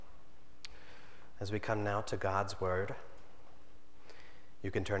As we come now to God's Word, you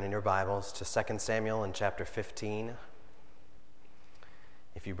can turn in your Bibles to 2 Samuel in chapter 15.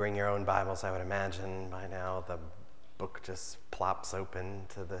 If you bring your own Bibles, I would imagine by now the book just plops open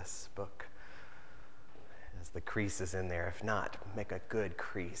to this book as the crease is in there. If not, make a good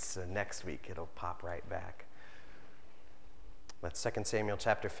crease so next week it'll pop right back. That's 2 Samuel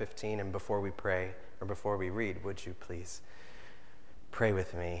chapter 15, and before we pray, or before we read, would you please pray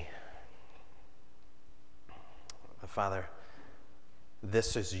with me? Father,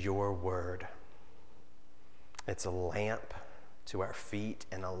 this is your word. It's a lamp to our feet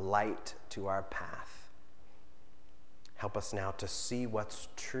and a light to our path. Help us now to see what's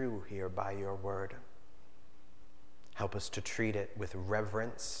true here by your word. Help us to treat it with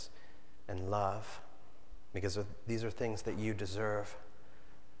reverence and love, because these are things that you deserve.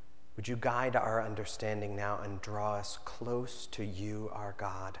 Would you guide our understanding now and draw us close to you, our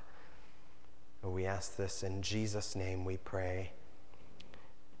God? We ask this in Jesus' name we pray.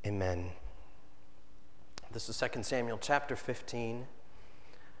 Amen. This is 2 Samuel chapter 15.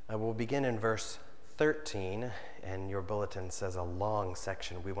 We'll begin in verse 13, and your bulletin says a long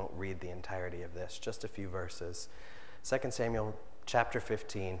section. We won't read the entirety of this, just a few verses. 2 Samuel chapter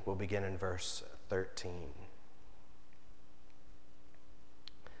 15, we'll begin in verse 13.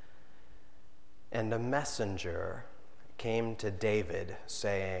 And a messenger came to David,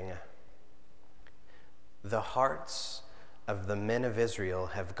 saying, "The hearts of the men of Israel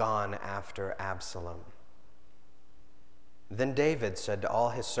have gone after Absalom." Then David said to all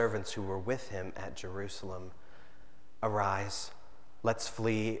his servants who were with him at Jerusalem, "Arise, let's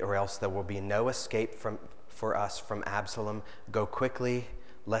flee, or else there will be no escape for us from Absalom. Go quickly,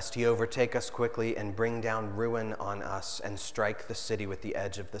 lest he overtake us quickly and bring down ruin on us and strike the city with the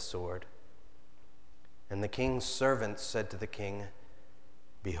edge of the sword." And the king's servants said to the king,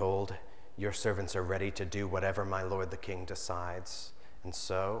 "Behold, your servants are ready to do whatever my lord the king decides." And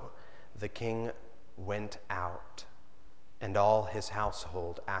so the king went out, and all his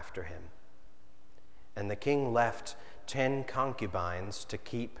household after him. And the king left 10 concubines to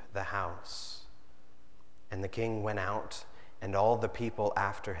keep the house. And the king went out, and all the people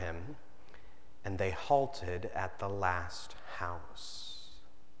after him, and they halted at the last house.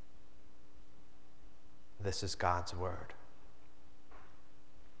 This is God's word.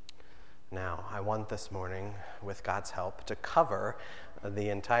 Now, I want this morning, with God's help, to cover the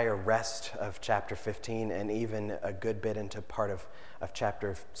entire rest of chapter 15 and even a good bit into part of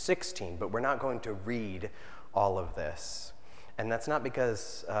chapter 16, but we're not going to read all of this. And that's not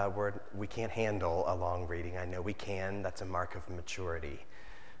because we can't handle a long reading. I know we can. That's a mark of maturity.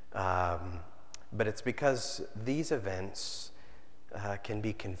 But it's because these events can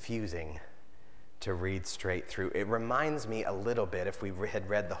be confusing to read straight through. It reminds me a little bit, if we had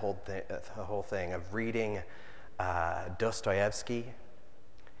read the whole thing, of reading Dostoevsky,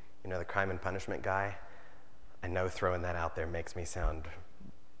 the Crime and Punishment guy. I know throwing that out there makes me sound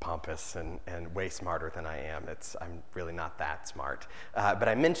pompous and way smarter than I am. I'm really not that smart. But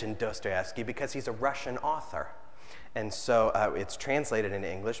I mentioned Dostoevsky because he's a Russian author. And so it's translated into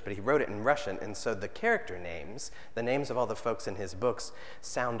English, but he wrote it in Russian. And so the character names, the names of all the folks in his books,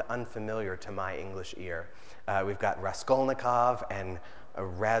 sound unfamiliar to my English ear. We've got Raskolnikov and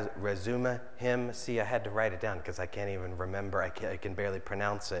Razumahim. See, I had to write it down because I can't even remember. I can barely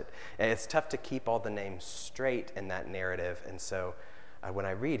pronounce it. And it's tough to keep all the names straight in that narrative. And so when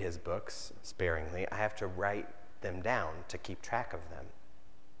I read his books sparingly, I have to write them down to keep track of them.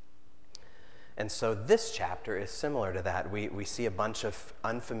 And so this chapter is similar to that. We see a bunch of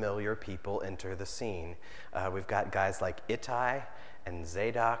unfamiliar people enter the scene. We've got guys like Ittai and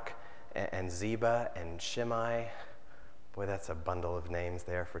Zadok and Ziba and Shimei. Boy, that's a bundle of names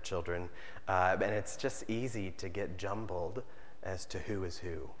there for children. And it's just easy to get jumbled as to who is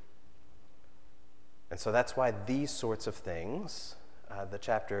who. And so that's why these sorts of things, the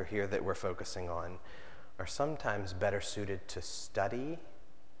chapter here that we're focusing on, are sometimes better suited to study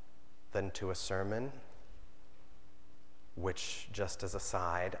than to a sermon, which, just as a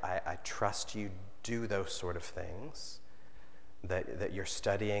side, I trust you do those sort of things, that you're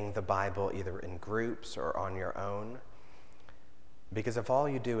studying the Bible either in groups or on your own. Because if all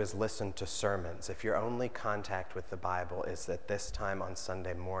you do is listen to sermons, if your only contact with the Bible is at this time on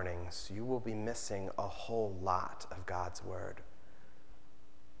Sunday mornings, you will be missing a whole lot of God's Word.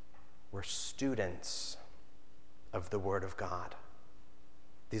 We're students of the Word of God.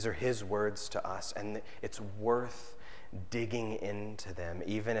 These are his words to us, and it's worth digging into them,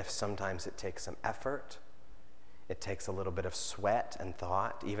 even if sometimes it takes some effort. It takes a little bit of sweat and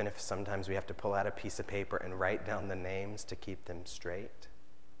thought, even if sometimes we have to pull out a piece of paper and write down the names to keep them straight.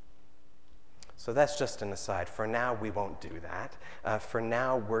 So that's just an aside. For now, we won't do that. For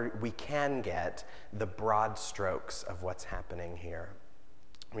now, we can get the broad strokes of what's happening here.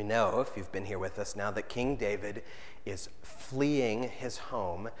 We know, if you've been here with us now, that King David is fleeing his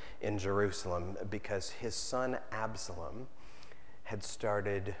home in Jerusalem because his son Absalom had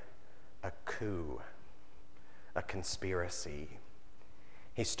started a coup, a conspiracy.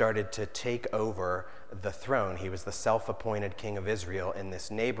 He started to take over the throne. He was the self-appointed king of Israel in this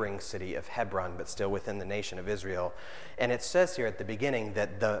neighboring city of Hebron, but still within the nation of Israel. And it says here at the beginning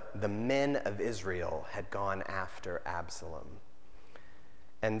that the men of Israel had gone after Absalom.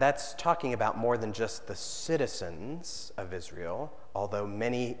 And that's talking about more than just the citizens of Israel, although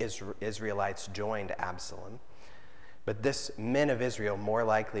many Israelites joined Absalom. But this men of Israel more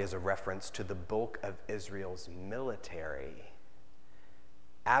likely is a reference to the bulk of Israel's military.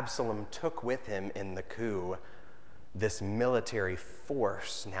 Absalom took with him in the coup this military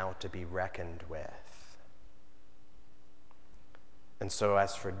force now to be reckoned with. And so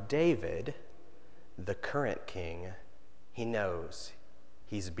as for David, the current king, he knows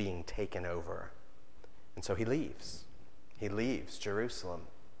he's being taken over. And so he leaves. He leaves Jerusalem.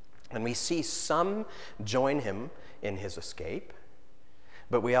 And we see some join him in his escape,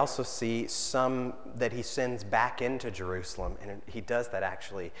 but we also see some that he sends back into Jerusalem. And he does that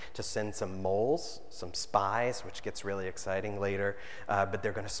actually to send some moles, some spies, which gets really exciting later. But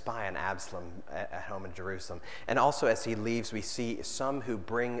they're going to spy on Absalom at home in Jerusalem. And also as he leaves, we see some who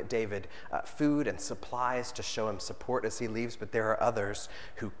bring David food and supplies to show him support as he leaves. But there are others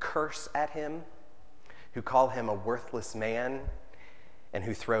who curse at him, who call him a worthless man, and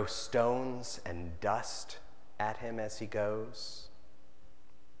who throw stones and dust at him as he goes.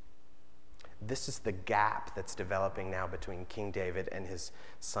 This is the gap that's developing now between King David and his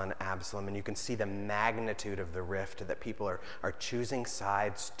son Absalom. And you can see the magnitude of the rift, that people are choosing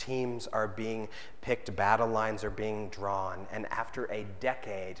sides, teams are being picked, battle lines are being drawn. And after a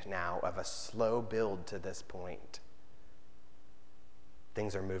decade now of a slow build to this point,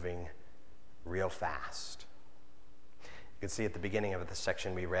 things are moving real fast. You can see at the beginning of the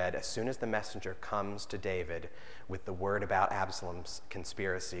section we read, as soon as the messenger comes to David with the word about Absalom's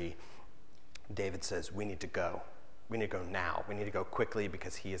conspiracy, David says, we need to go. We need to go now. We need to go quickly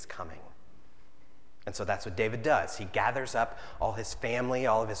because he is coming. And so that's what David does. He gathers up all his family,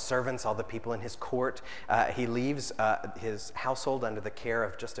 all of his servants, all the people in his court. He leaves his household under the care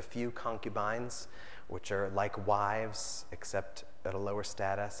of just a few concubines, which are like wives, except at a lower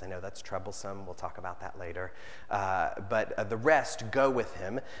status. I know that's troublesome. We'll talk about that later. But the rest go with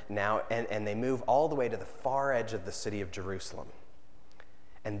him now, and they move all the way to the far edge of the city of Jerusalem.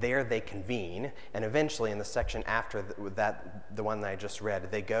 And there they convene, and eventually in the section after that, the one that I just read,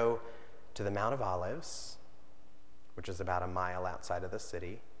 they go to the Mount of Olives, which is about a mile outside of the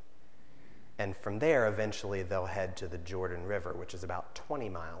city. And from there, eventually, they'll head to the Jordan River, which is about 20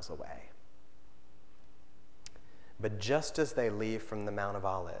 miles away. But just as they leave from the Mount of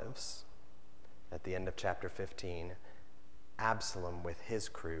Olives, at the end of chapter 15, Absalom with his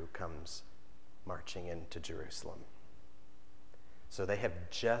crew comes marching into Jerusalem. So they have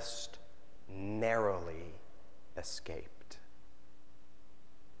just narrowly escaped.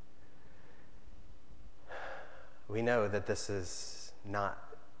 We know that this is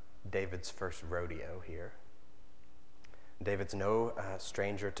not David's first rodeo here. David's no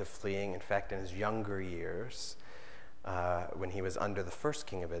stranger to fleeing. In fact, in his younger years, when he was under the first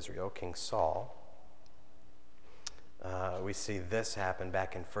king of Israel, King Saul, we see this happen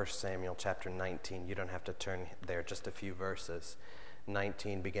back in 1 Samuel chapter 19. You don't have to turn there, just a few verses.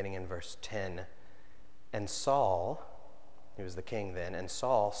 19, beginning in verse 10. And Saul, he was the king then, and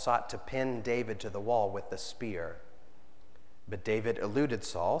Saul sought to pin David to the wall with the spear. But David eluded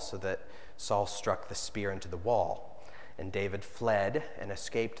Saul, so that Saul struck the spear into the wall. And David fled and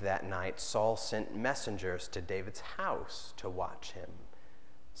escaped that night. Saul sent messengers to David's house to watch him,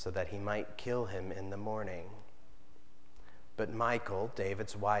 so that he might kill him in the morning. But Michal,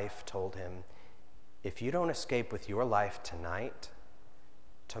 David's wife, told him, if you don't escape with your life tonight,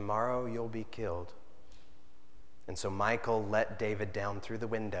 tomorrow you'll be killed. And so Michal let David down through the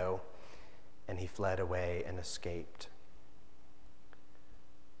window, and he fled away and escaped.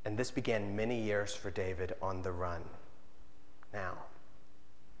 And this began many years for David on the run. Now,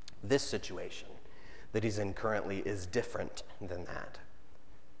 this situation that he's in currently is different than that,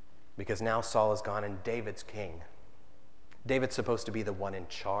 because now Saul is gone and David's king. David's supposed to be the one in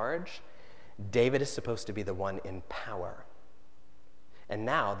charge. David is supposed to be the one in power. And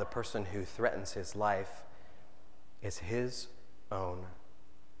now the person who threatens his life is his own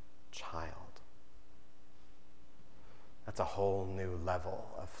child. That's a whole new level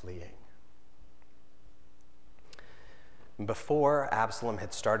of fleeing. Before Absalom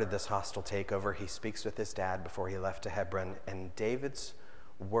had started this hostile takeover, he speaks with his dad before he left to Hebron, and David's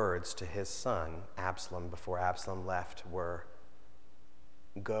words to his son, Absalom, before Absalom left were,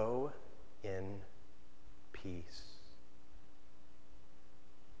 "Go in peace."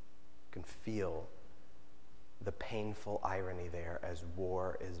 You can feel the painful irony there as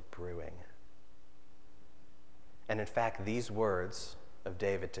war is brewing. And in fact, these words of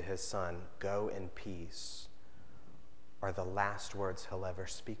David to his son, "Go in peace," are the last words he'll ever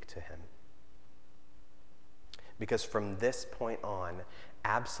speak to him. Because from this point on,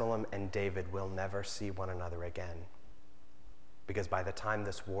 Absalom and David will never see one another again. Because by the time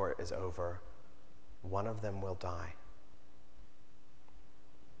this war is over, one of them will die.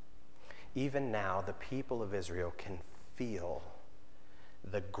 Even now, the people of Israel can feel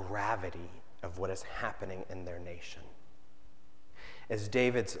the gravity of what is happening in their nation. As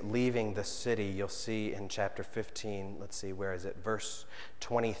David's leaving the city, you'll see in chapter 15, let's see, where is it? Verse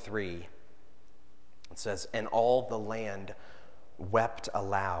 23. It says, "And all the land wept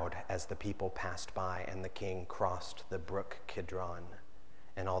aloud as the people passed by, and the king crossed the brook Kidron,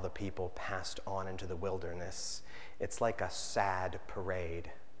 and all the people passed on into the wilderness." It's like a sad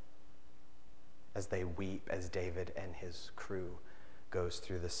parade as they weep as David and his crew goes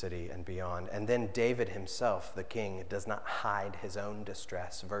through the city and beyond. And then David himself, the king, does not hide his own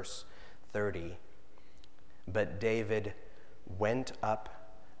distress. Verse 30, "But David went up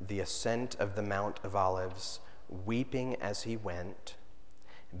the ascent of the Mount of Olives, weeping as he went,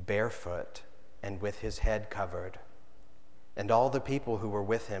 barefoot and with his head covered. And all the people who were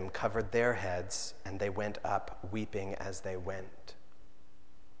with him covered their heads, and they went up weeping as they went."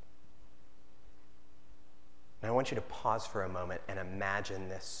 Now I want you to pause for a moment and imagine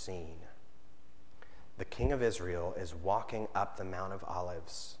this scene. The king of Israel is walking up the Mount of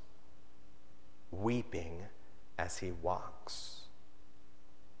Olives, weeping as he walks.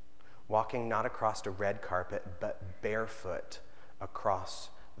 Walking not across a red carpet, but barefoot across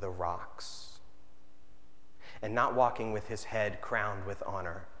the rocks. And not walking with his head crowned with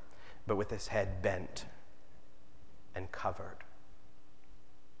honor, but with his head bent and covered.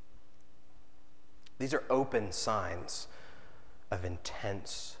 These are open signs of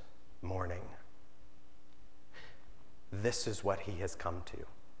intense mourning. This is what he has come to.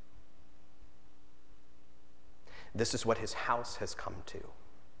 This is what his house has come to.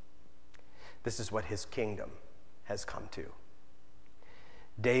 This is what his kingdom has come to.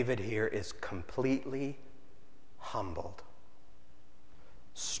 David here is completely humbled,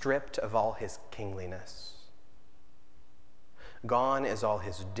 stripped of all his kingliness. Gone is all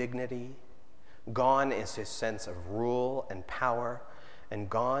his dignity. Gone is his sense of rule and power, and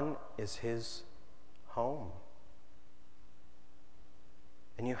gone is his home.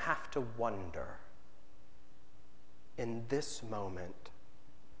 And you have to wonder, in this moment,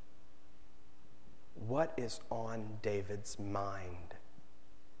 what is on David's mind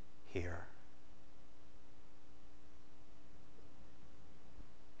here?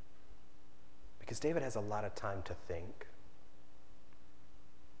 Because David has a lot of time to think.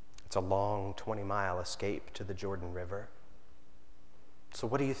 It's a long 20-mile escape to the Jordan River. So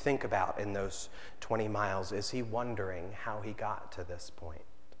what do you think about in those 20 miles? Is he wondering how he got to this point?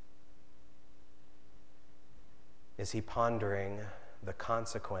 Is he pondering the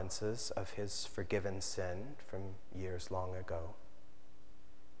consequences of his forgiven sin from years long ago?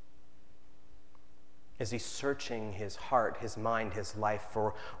 Is he searching his heart, his mind, his life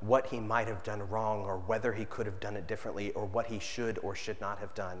for what he might have done wrong, or whether he could have done it differently, or what he should or should not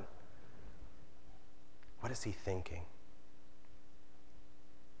have done? What is he thinking?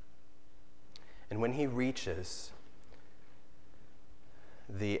 And when he reaches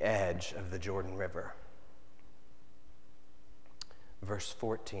the edge of the Jordan River, verse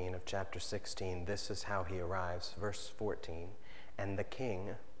 14 of chapter 16, this is how he arrives. Verse 14, "And the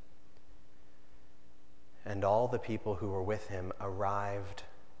king and all the people who were with him arrived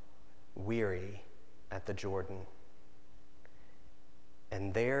weary at the Jordan.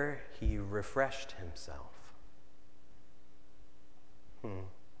 And there he refreshed himself."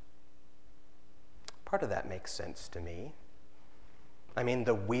 Part of that makes sense to me. I mean,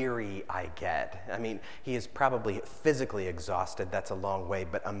 the weary I get. I mean, he is probably physically exhausted. That's a long way,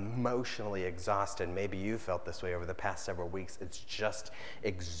 but emotionally exhausted. Maybe you felt this way over the past several weeks. It's just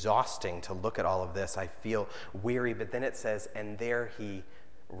exhausting to look at all of this. I feel weary, but then it says, "And there he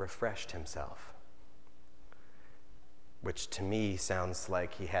refreshed himself," which to me sounds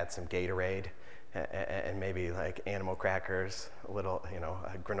like he had some Gatorade and maybe like animal crackers, a little,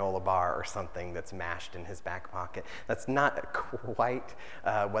 a granola bar or something that's mashed in his back pocket. That's not quite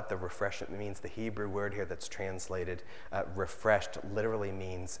what the refreshment means. The Hebrew word here that's translated refreshed literally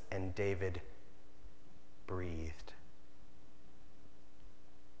means, and David breathed.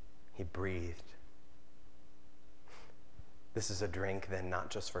 He breathed. This is a drink then not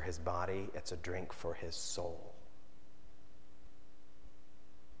just for his body, it's a drink for his soul.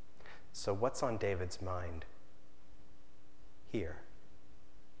 So what's on David's mind here?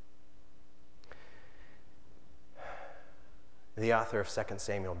 The author of 2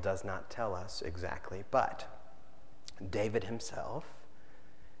 Samuel does not tell us exactly, but David himself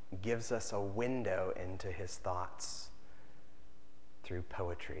gives us a window into his thoughts through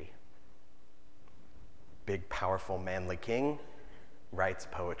poetry. Big, powerful, manly king writes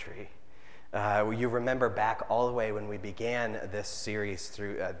poetry. You remember back all the way when we began this series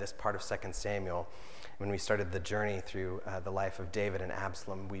through this part of 2 Samuel, when we started the journey through the life of David and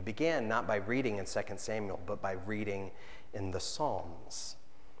Absalom, we began not by reading in 2 Samuel, but by reading in the Psalms.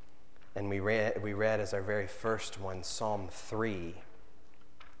 And we read as our very first one, Psalm 3,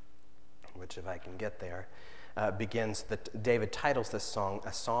 which if I can get there, begins that David titles this song,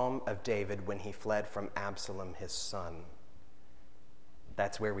 A Psalm of David when he fled from Absalom his son.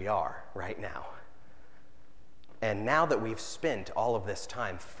 That's where we are right now. And now that we've spent all of this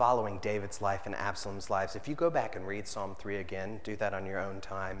time following David's life and Absalom's lives, if you go back and read Psalm 3 again, do that on your own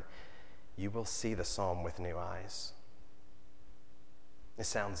time, you will see the psalm with new eyes. It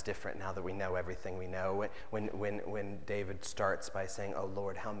sounds different now that we know everything we know. When David starts by saying, "O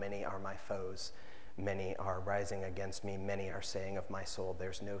Lord, how many are my foes? Many are rising against me. Many are saying of my soul,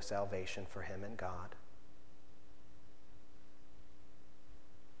 there's no salvation for him in God."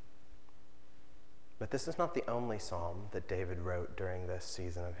 But this is not the only psalm that David wrote during this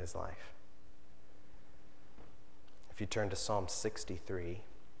season of his life. If you turn to Psalm 63,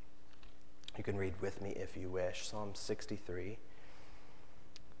 you can read with me if you wish. Psalm 63.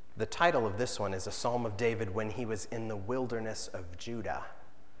 The title of this one is A Psalm of David when he was in the wilderness of Judah.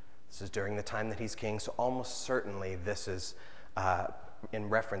 This is during the time that he's king, so almost certainly this is in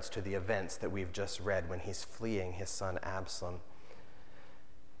reference to the events that we've just read when he's fleeing his son Absalom.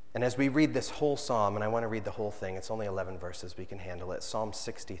 And as we read this whole psalm, and I want to read the whole thing, it's only 11 verses, we can handle it. Psalm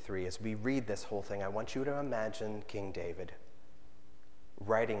 63, as we read this whole thing, I want you to imagine King David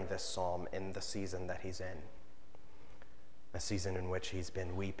writing this psalm in the season that he's in. A season in which he's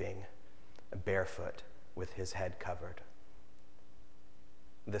been weeping, barefoot, with his head covered.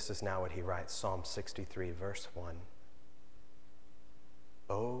 This is now what he writes, Psalm 63, verse 1.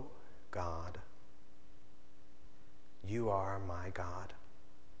 O God, you are my God.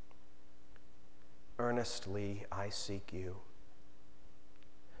 Earnestly I seek you.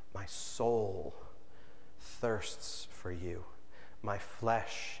 My soul thirsts for you. My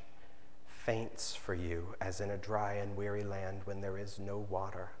flesh faints for you, as in a dry and weary land when there is no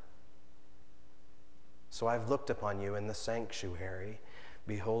water. So I've looked upon you in the sanctuary,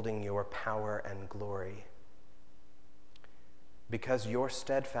 beholding your power and glory. Because your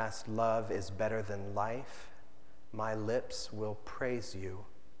steadfast love is better than life, my lips will praise you.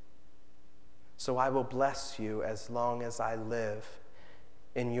 So I will bless you as long as I live.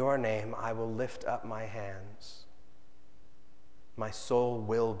 In your name I will lift up my hands. My soul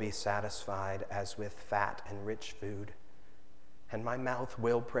will be satisfied as with fat and rich food, and my mouth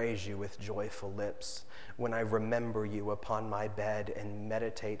will praise you with joyful lips when I remember you upon my bed and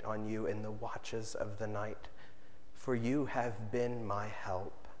meditate on you in the watches of the night. For you have been my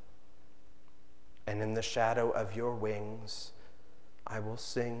help, and in the shadow of your wings I will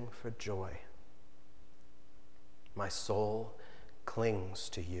sing for joy. My soul clings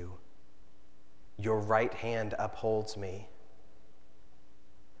to you. Your right hand upholds me.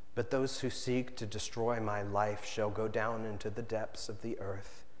 But those who seek to destroy my life shall go down into the depths of the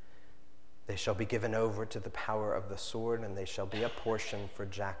earth. They shall be given over to the power of the sword, and they shall be a portion for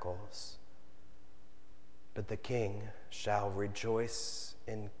jackals. But the king shall rejoice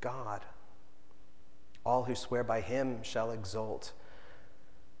in God. All who swear by him shall exult,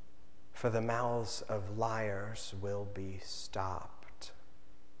 for the mouths of liars will be stopped.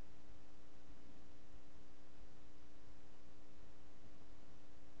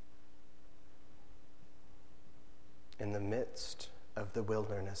 In the midst of the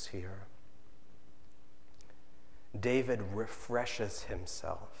wilderness here, David refreshes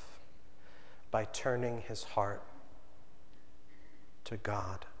himself by turning his heart to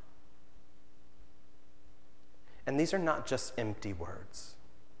God. And these are not just empty words.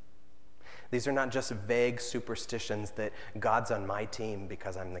 These are not just vague superstitions that God's on my team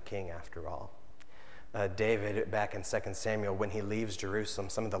because I'm the king after all. David, back in 2 Samuel, when he leaves Jerusalem,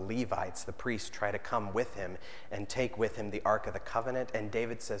 some of the Levites, the priests, try to come with him and take with him the Ark of the Covenant. And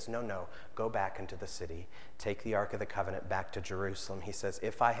David says, no, go back into the city. Take the Ark of the Covenant back to Jerusalem. He says,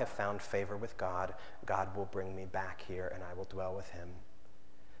 if I have found favor with God, God will bring me back here and I will dwell with him.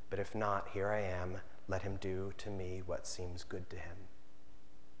 But if not, here I am. Let him do to me what seems good to him.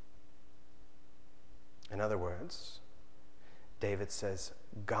 In other words, David says,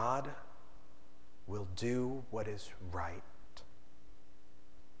 God will do what is right.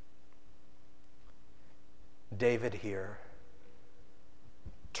 David here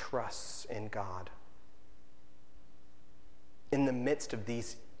trusts in God. In the midst of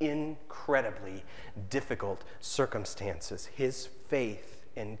these incredibly difficult circumstances, his faith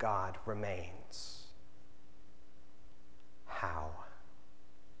in God remains. How?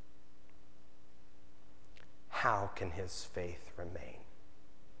 How can his faith remain?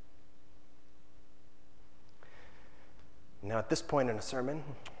 Now, at this point in a sermon,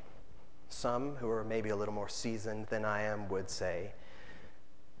 some who are maybe a little more seasoned than I am would say,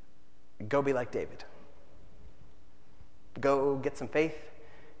 go be like David. Go get some faith,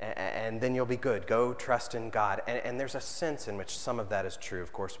 and then you'll be good. Go trust in God. And there's a sense in which some of that is true.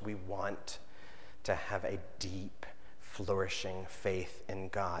 Of course, we want to have a deep, flourishing faith in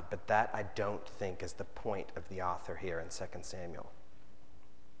God, but that I don't think is the point of the author here in 2 Samuel.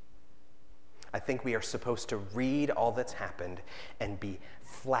 I think we are supposed to read all that's happened and be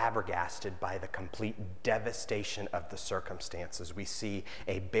flabbergasted by the complete devastation of the circumstances. We see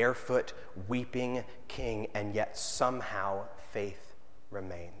a barefoot, weeping king, and yet somehow faith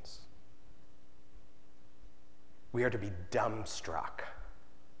remains. We are to be dumbstruck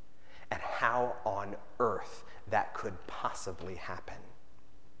at how on earth that could possibly happen.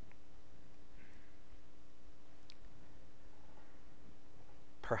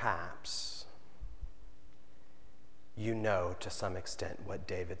 Perhaps you know to some extent what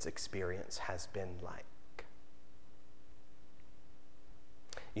David's experience has been like.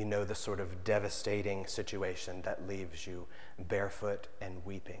 You know the sort of devastating situation that leaves you barefoot and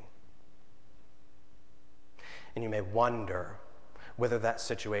weeping. And you may wonder whether that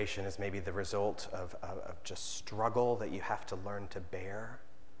situation is maybe the result of just struggle that you have to learn to bear,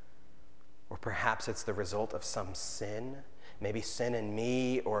 or perhaps it's the result of some sin. Maybe sin in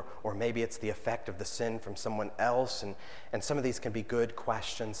me, or maybe it's the effect of the sin from someone else. And some of these can be good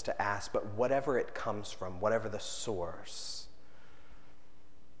questions to ask, but whatever it comes from, whatever the source,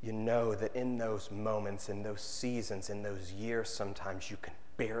 you know that in those moments, in those seasons, in those years, sometimes you can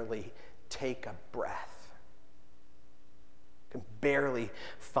barely take a breath. You can barely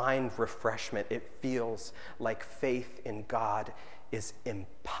find refreshment. It feels like faith in God is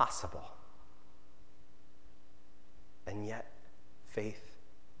impossible. And yet, faith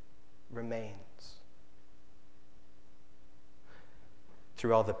remains.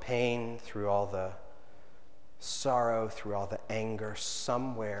 Through all the pain, through all the sorrow, through all the anger,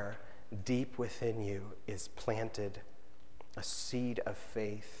 somewhere deep within you is planted a seed of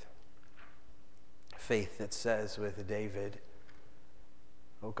faith. Faith that says with David,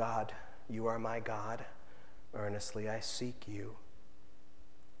 "O God, you are my God. Earnestly I seek you.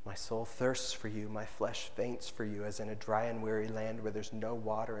 My soul thirsts for you, my flesh faints for you, as in a dry and weary land where there's no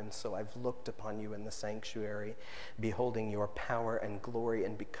water. And so I've looked upon you in the sanctuary, beholding your power and glory.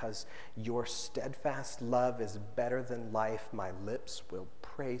 And because your steadfast love is better than life, my lips will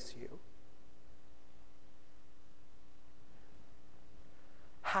praise you."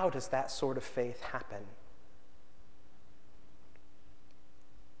 How does that sort of faith happen?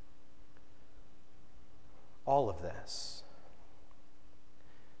 All of this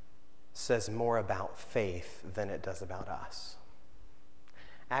says more about faith than it does about us.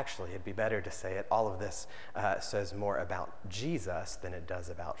 Actually, it'd be better to say it, all of this says more about Jesus than it does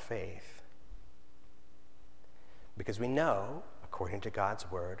about faith. Because we know, according to God's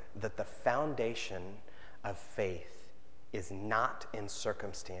word, that the foundation of faith is not in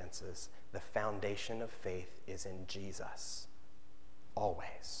circumstances. The foundation of faith is in Jesus,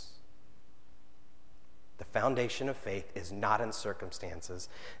 always. The foundation of faith is not in circumstances.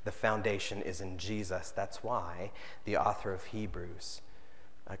 The foundation is in Jesus. That's why the author of Hebrews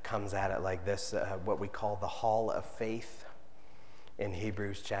comes at it like this, what we call the hall of faith. In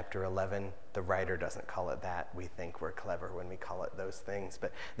Hebrews chapter 11, the writer doesn't call it that. We think we're clever when we call it those things.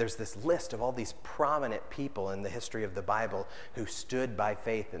 But there's this list of all these prominent people in the history of the Bible who stood by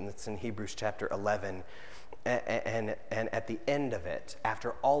faith, and it's in Hebrews chapter 11. And at the end of it,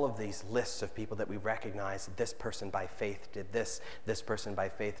 after all of these lists of people that we recognize, this person by faith did this person by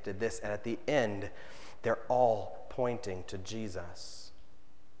faith did this, and at the end, they're all pointing to Jesus.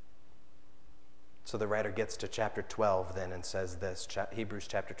 So the writer gets to chapter 12 then and says this, Hebrews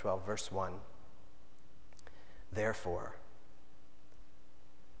chapter 12, verse 1. Therefore,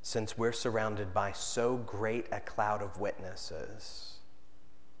 since we're surrounded by so great a cloud of witnesses,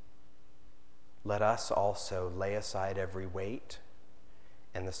 let us also lay aside every weight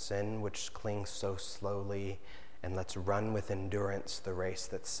and the sin which clings so slowly, and let's run with endurance the race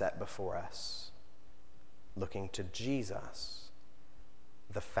that's set before us, looking to Jesus,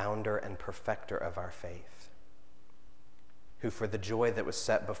 the founder and perfecter of our faith, who for the joy that was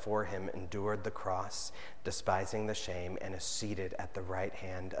set before him endured the cross, despising the shame, and is seated at the right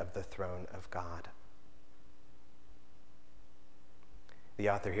hand of the throne of God. The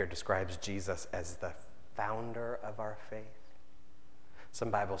author here describes Jesus as the founder of our faith. Some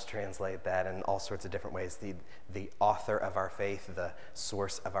Bibles translate that in all sorts of different ways. The author of our faith, the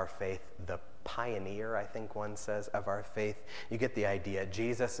source of our faith, the pioneer, I think one says, of our faith. You get the idea.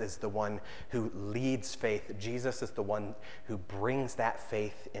 Jesus is the one who leads faith. Jesus is the one who brings that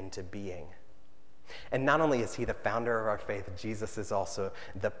faith into being. And not only is he the founder of our faith, Jesus is also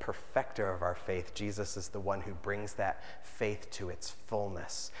the perfecter of our faith. Jesus is the one who brings that faith to its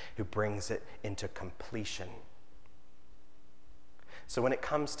fullness, who brings it into completion. So when it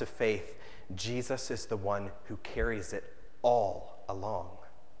comes to faith, Jesus is the one who carries it all along,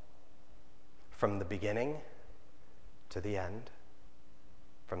 from the beginning to the end,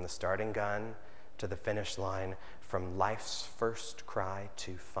 from the starting gun to the finish line, from life's first cry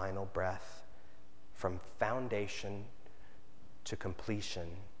to final breath, from foundation to completion,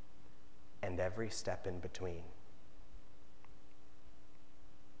 and every step in between.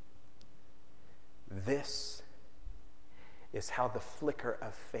 This is how the flicker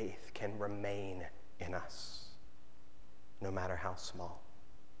of faith can remain in us, no matter how small.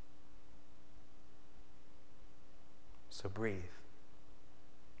 So breathe.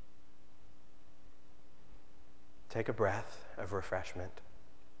 Take a breath of refreshment.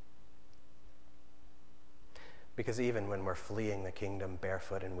 Because even when we're fleeing the kingdom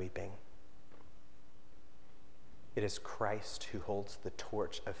barefoot and weeping, it is Christ who holds the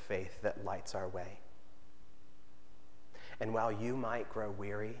torch of faith that lights our way. And while you might grow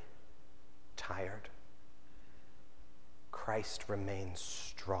weary, tired, Christ remains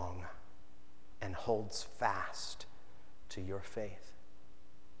strong and holds fast to your faith.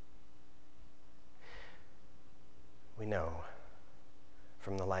 We know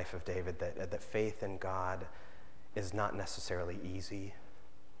from the life of David that faith in God is not necessarily easy.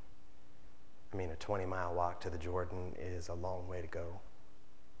 I mean, a 20-mile walk to the Jordan is a long way to go.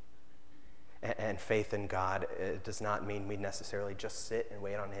 And faith in God, it does not mean we necessarily just sit and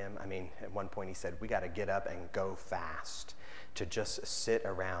wait on him. I mean, at one point he said, we got to get up and go fast. To just sit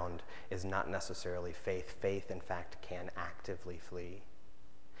around is not necessarily faith. Faith, in fact, can actively flee.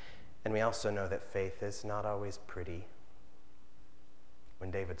 And we also know that faith is not always pretty.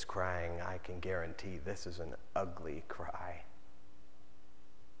 When David's crying, I can guarantee this is an ugly cry.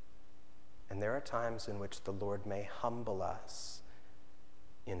 And there are times in which the Lord may humble us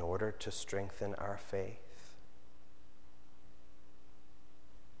in order to strengthen our faith.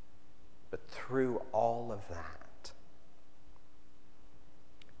 But through all of that,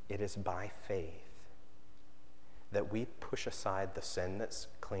 it is by faith that we push aside the sin that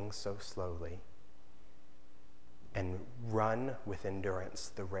clings so slowly and run with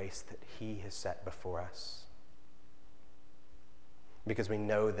endurance the race that he has set before us. Because we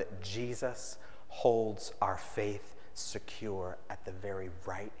know that Jesus holds our faith secure at the very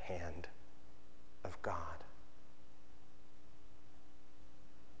right hand of God.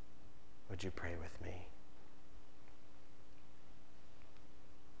 Would you pray with me?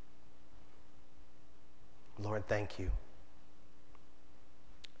 Lord, thank you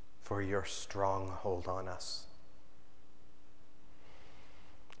for your strong hold on us.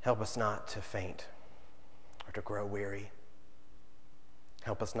 Help us not to faint or to grow weary.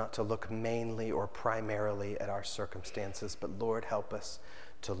 Help us not to look mainly or primarily at our circumstances, but Lord, help us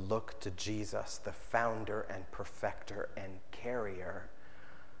to look to Jesus, the founder and perfecter and carrier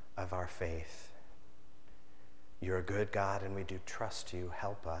of our faith. You're a good God, and we do trust you.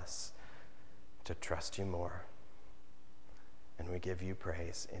 Help us to trust you more. And we give you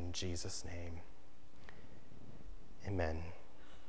praise in Jesus' name. Amen.